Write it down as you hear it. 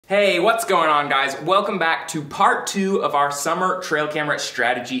Hey, what's going on, guys? Welcome back to part 2 of our summer trail camera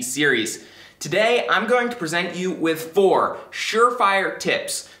strategy series. Today, I'm going to present you with 4 surefire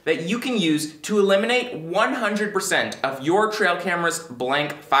tips that you can use to eliminate 100% of your trail camera's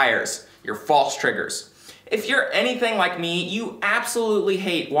blank fires, your false triggers. If you're anything like me, you absolutely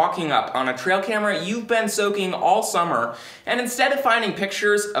hate walking up on a trail camera you've been soaking all summer, and instead of finding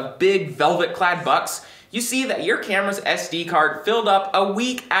pictures of big velvet-clad bucks, you see that your camera's SD card filled up a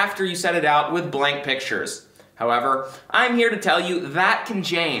week after you set it out with blank pictures. However, I'm here to tell you that can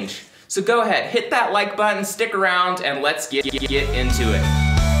change. So go ahead, hit that like button, stick around, and let's get into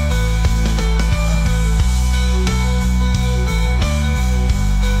it.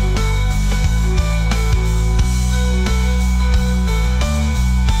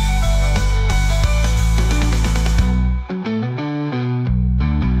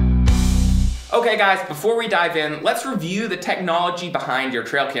 Okay guys, before we dive in, let's review the technology behind your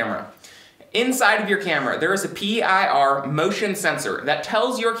trail camera. Inside of your camera, there is a PIR motion sensor that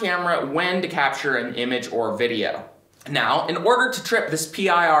tells your camera when to capture an image or video. Now, in order to trip this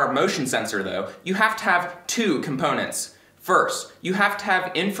PIR motion sensor though, you have to have 2 components. First, you have to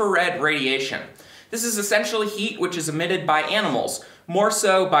have infrared radiation. This is essentially heat which is emitted by animals, more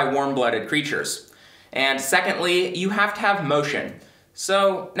so by warm-blooded creatures. And secondly, you have to have motion.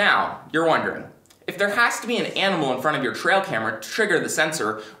 So now, you're wondering, if there has to be an animal in front of your trail camera to trigger the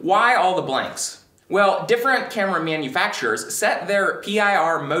sensor, why all the blanks? Well, different camera manufacturers set their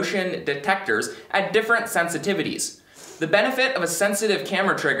PIR motion detectors at different sensitivities. The benefit of a sensitive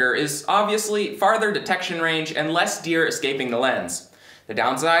camera trigger is obviously farther detection range and less deer escaping the lens. The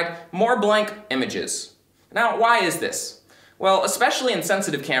downside, more blank images. Now, why is this? Well, especially in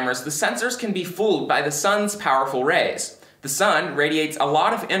sensitive cameras, the sensors can be fooled by the sun's powerful rays. The sun radiates a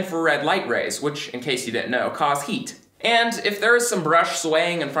lot of infrared light rays, which, in case you didn't know, cause heat. And if there is some brush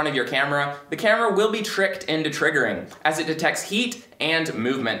swaying in front of your camera, the camera will be tricked into triggering, as it detects heat and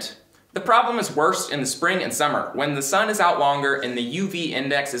movement. The problem is worst in the spring and summer, when the sun is out longer and the UV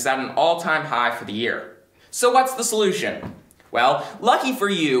index is at an all-time high for the year. So what's the solution? Well, lucky for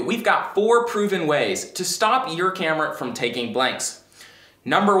you, we've got 4 proven ways to stop your camera from taking blanks.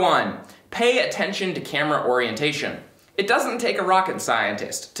 Number 1, pay attention to camera orientation. It doesn't take a rocket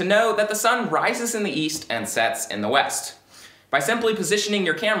scientist to know that the sun rises in the east and sets in the west. By simply positioning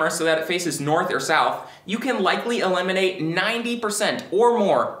your camera so that it faces north or south, you can likely eliminate 90% or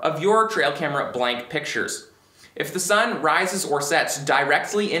more of your trail camera blank pictures. If the sun rises or sets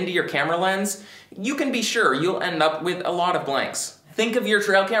directly into your camera lens, you can be sure you'll end up with a lot of blanks. Think of your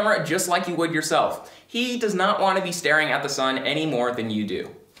trail camera just like you would yourself. He does not want to be staring at the sun any more than you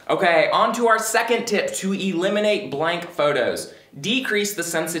do. Okay, on to our second tip to eliminate blank photos. Decrease the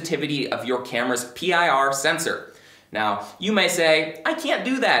sensitivity of your camera's PIR sensor. Now, you may say, I can't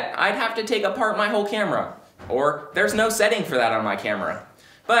do that. I'd have to take apart my whole camera. Or, there's no setting for that on my camera.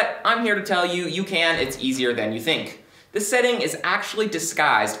 But I'm here to tell you, you can. It's easier than you think. This setting is actually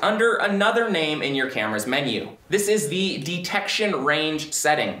disguised under another name in your camera's menu. This is the detection range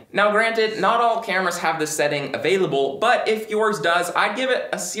setting. Now granted, not all cameras have this setting available, but if yours does, I'd give it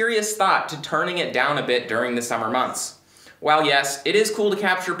a serious thought to turning it down a bit during the summer months. While yes, it is cool to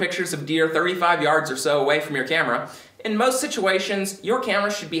capture pictures of deer 35 yards or so away from your camera, in most situations, your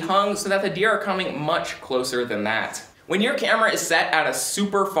camera should be hung so that the deer are coming much closer than that. When your camera is set at a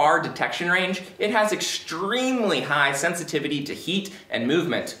super far detection range, it has extremely high sensitivity to heat and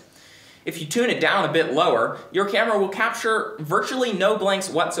movement. If you tune it down a bit lower, your camera will capture virtually no blanks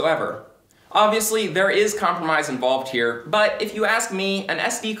whatsoever. Obviously, there is compromise involved here, but if you ask me, an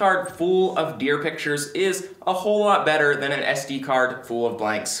SD card full of deer pictures is a whole lot better than an SD card full of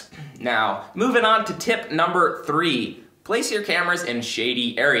blanks. Now, moving on to tip number 3, place your cameras in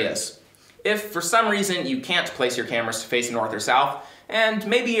shady areas. If for some reason you can't place your cameras to face north or south, and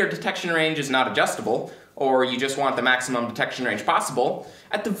maybe your detection range is not adjustable, or you just want the maximum detection range possible,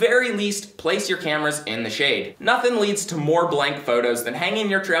 at the very least, place your cameras in the shade. Nothing leads to more blank photos than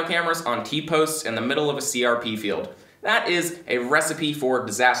hanging your trail cameras on T-posts in the middle of a CRP field. That is a recipe for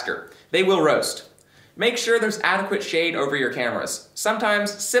disaster. They will roast. Make sure there's adequate shade over your cameras.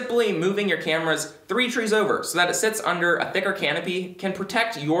 Sometimes, simply moving your cameras 3 trees over so that it sits under a thicker canopy can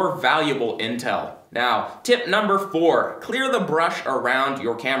protect your valuable intel. Now, tip number 4, clear the brush around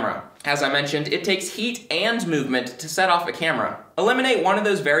your camera. As I mentioned, it takes heat and movement to set off a camera. Eliminate one of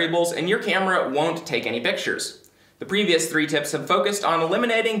those variables and your camera won't take any pictures. The previous 3 tips have focused on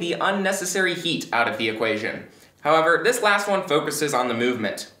eliminating the unnecessary heat out of the equation. However, this last one focuses on the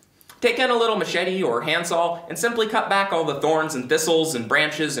movement. Take in a little machete or handsaw and simply cut back all the thorns and thistles and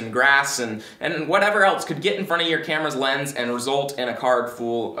branches and grass and whatever else could get in front of your camera's lens and result in a card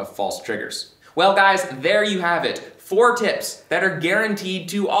full of false triggers. Well guys, there you have it. 4 tips that are guaranteed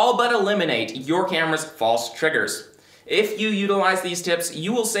to all but eliminate your camera's false triggers. If you utilize these tips,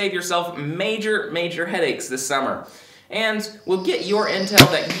 you will save yourself major headaches this summer and will get your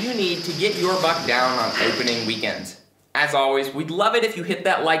intel that you need to get your buck down on opening weekend. As always, we'd love it if you hit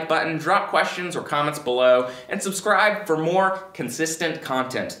that like button, drop questions or comments below, and subscribe for more consistent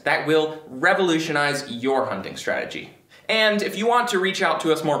content that will revolutionize your hunting strategy. And if you want to reach out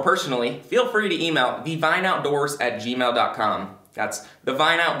to us more personally, feel free to email thevineoutdoors@gmail.com. That's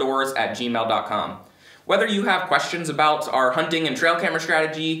thevineoutdoors@gmail.com. Whether you have questions about our hunting and trail camera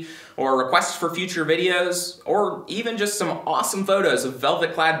strategy, or requests for future videos, or even just some awesome photos of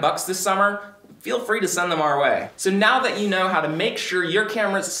velvet-clad bucks this summer, feel free to send them our way. So now that you know how to make sure your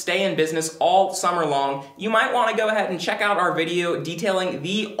cameras stay in business all summer long, you might want to go ahead and check out our video detailing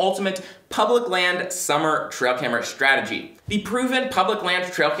the ultimate public land summer trail camera strategy. The proven public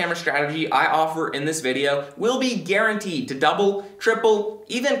land trail camera strategy I offer in this video will be guaranteed to double, triple,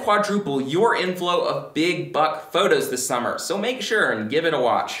 even quadruple your inflow of big buck photos this summer, so make sure and give it a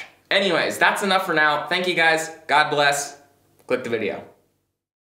watch. Anyways, that's enough for now. Thank you guys, God bless, click the video.